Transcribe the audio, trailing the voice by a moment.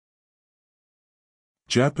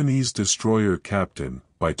Japanese Destroyer Captain,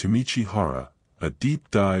 by Tameichi Hara, a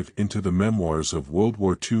deep dive into the memoirs of World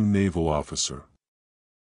War II naval officer.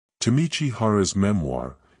 Tameichi Hara's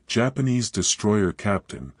memoir, Japanese Destroyer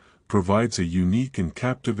Captain, provides a unique and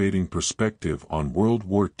captivating perspective on World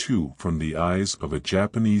War II from the eyes of a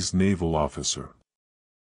Japanese naval officer.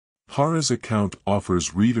 Hara's account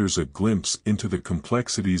offers readers a glimpse into the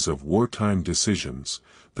complexities of wartime decisions,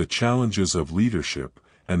 the challenges of leadership,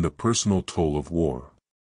 and the personal toll of war.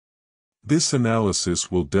 This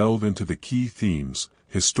analysis will delve into the key themes,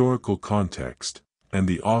 historical context, and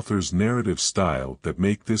the author's narrative style that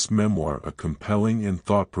make this memoir a compelling and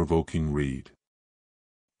thought-provoking read.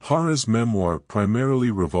 Hara's memoir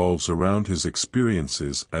primarily revolves around his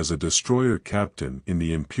experiences as a destroyer captain in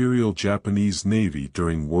the Imperial Japanese Navy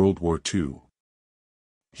during World War II.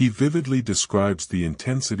 He vividly describes the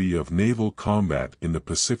intensity of naval combat in the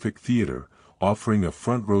Pacific theater, offering a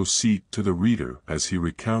front-row seat to the reader as he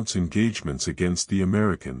recounts engagements against the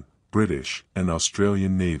American, British, and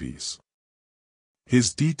Australian navies.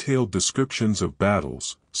 His detailed descriptions of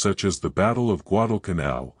battles, such as the Battle of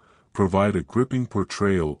Guadalcanal, provide a gripping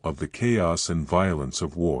portrayal of the chaos and violence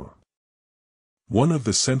of war. One of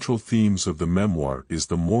the central themes of the memoir is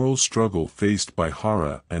the moral struggle faced by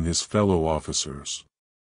Hara and his fellow officers.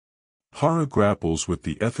 Hara grapples with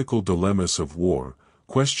the ethical dilemmas of war,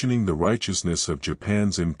 questioning the righteousness of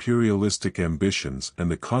Japan's imperialistic ambitions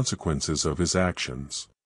and the consequences of his actions.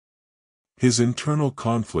 His internal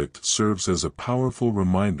conflict serves as a powerful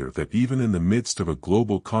reminder that even in the midst of a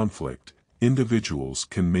global conflict, individuals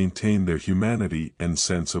can maintain their humanity and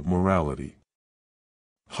sense of morality.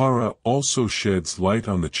 Hara also sheds light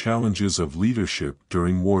on the challenges of leadership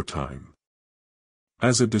during wartime.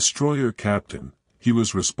 As a destroyer captain, he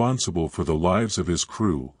was responsible for the lives of his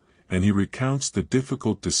crew, and he recounts the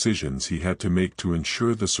difficult decisions he had to make to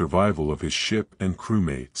ensure the survival of his ship and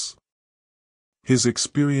crewmates. His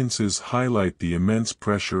experiences highlight the immense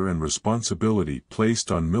pressure and responsibility placed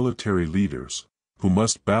on military leaders, who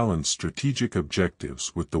must balance strategic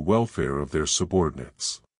objectives with the welfare of their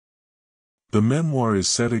subordinates. The memoir is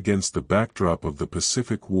set against the backdrop of the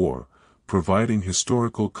Pacific War, providing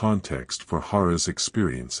historical context for Hara's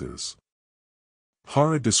experiences.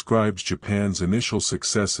 Hara describes Japan's initial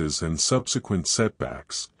successes and subsequent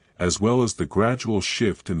setbacks, as well as the gradual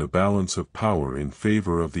shift in the balance of power in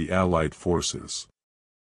favor of the Allied forces.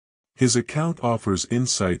 His account offers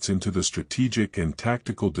insights into the strategic and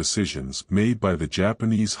tactical decisions made by the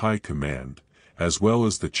Japanese High Command, as well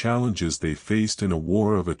as the challenges they faced in a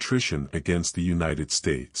war of attrition against the United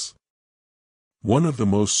States. One of the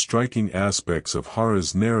most striking aspects of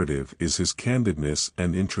Hara's narrative is his candidness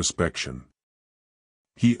and introspection.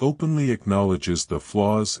 He openly acknowledges the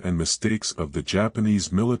flaws and mistakes of the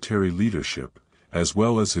Japanese military leadership, as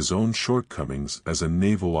well as his own shortcomings as a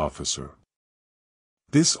naval officer.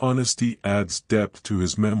 This honesty adds depth to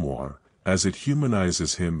his memoir, as it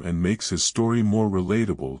humanizes him and makes his story more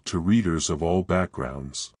relatable to readers of all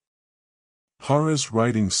backgrounds. Hara's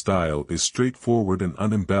writing style is straightforward and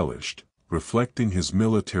unembellished, reflecting his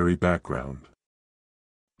military background.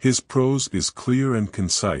 His prose is clear and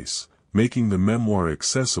concise, making the memoir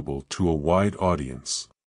accessible to a wide audience.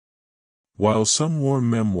 While some war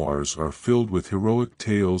memoirs are filled with heroic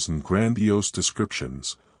tales and grandiose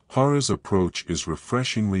descriptions, Hara's approach is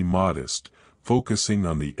refreshingly modest, focusing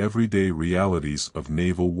on the everyday realities of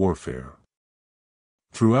naval warfare.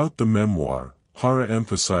 Throughout the memoir, Hara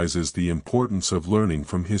emphasizes the importance of learning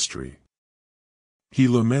from history. He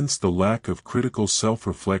laments the lack of critical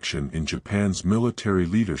self-reflection in Japan's military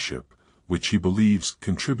leadership, which he believes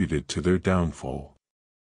contributed to their downfall.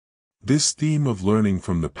 This theme of learning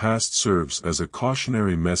from the past serves as a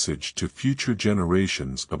cautionary message to future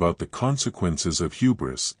generations about the consequences of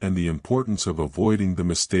hubris and the importance of avoiding the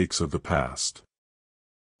mistakes of the past.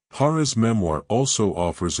 Hara's memoir also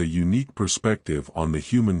offers a unique perspective on the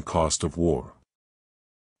human cost of war.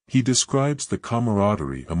 He describes the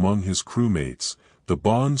camaraderie among his crewmates, the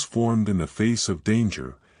bonds formed in the face of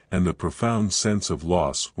danger, and the profound sense of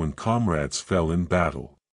loss when comrades fell in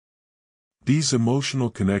battle. These emotional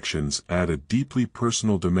connections add a deeply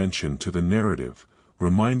personal dimension to the narrative,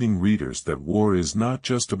 reminding readers that war is not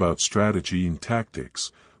just about strategy and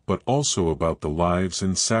tactics, but also about the lives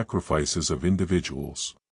and sacrifices of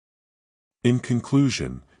individuals. In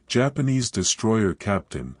conclusion, Japanese Destroyer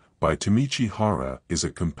Captain, by Tameichi Hara, is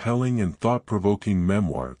a compelling and thought-provoking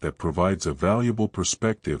memoir that provides a valuable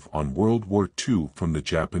perspective on World War II from the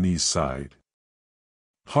Japanese side.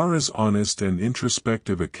 Hara's honest and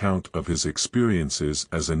introspective account of his experiences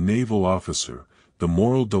as a naval officer, the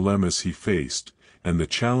moral dilemmas he faced, and the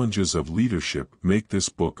challenges of leadership make this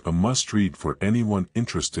book a must-read for anyone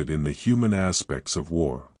interested in the human aspects of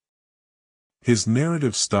war. His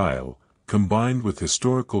narrative style, combined with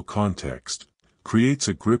historical context, creates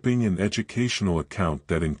a gripping and educational account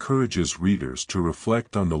that encourages readers to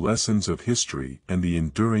reflect on the lessons of history and the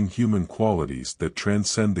enduring human qualities that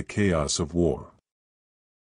transcend the chaos of war.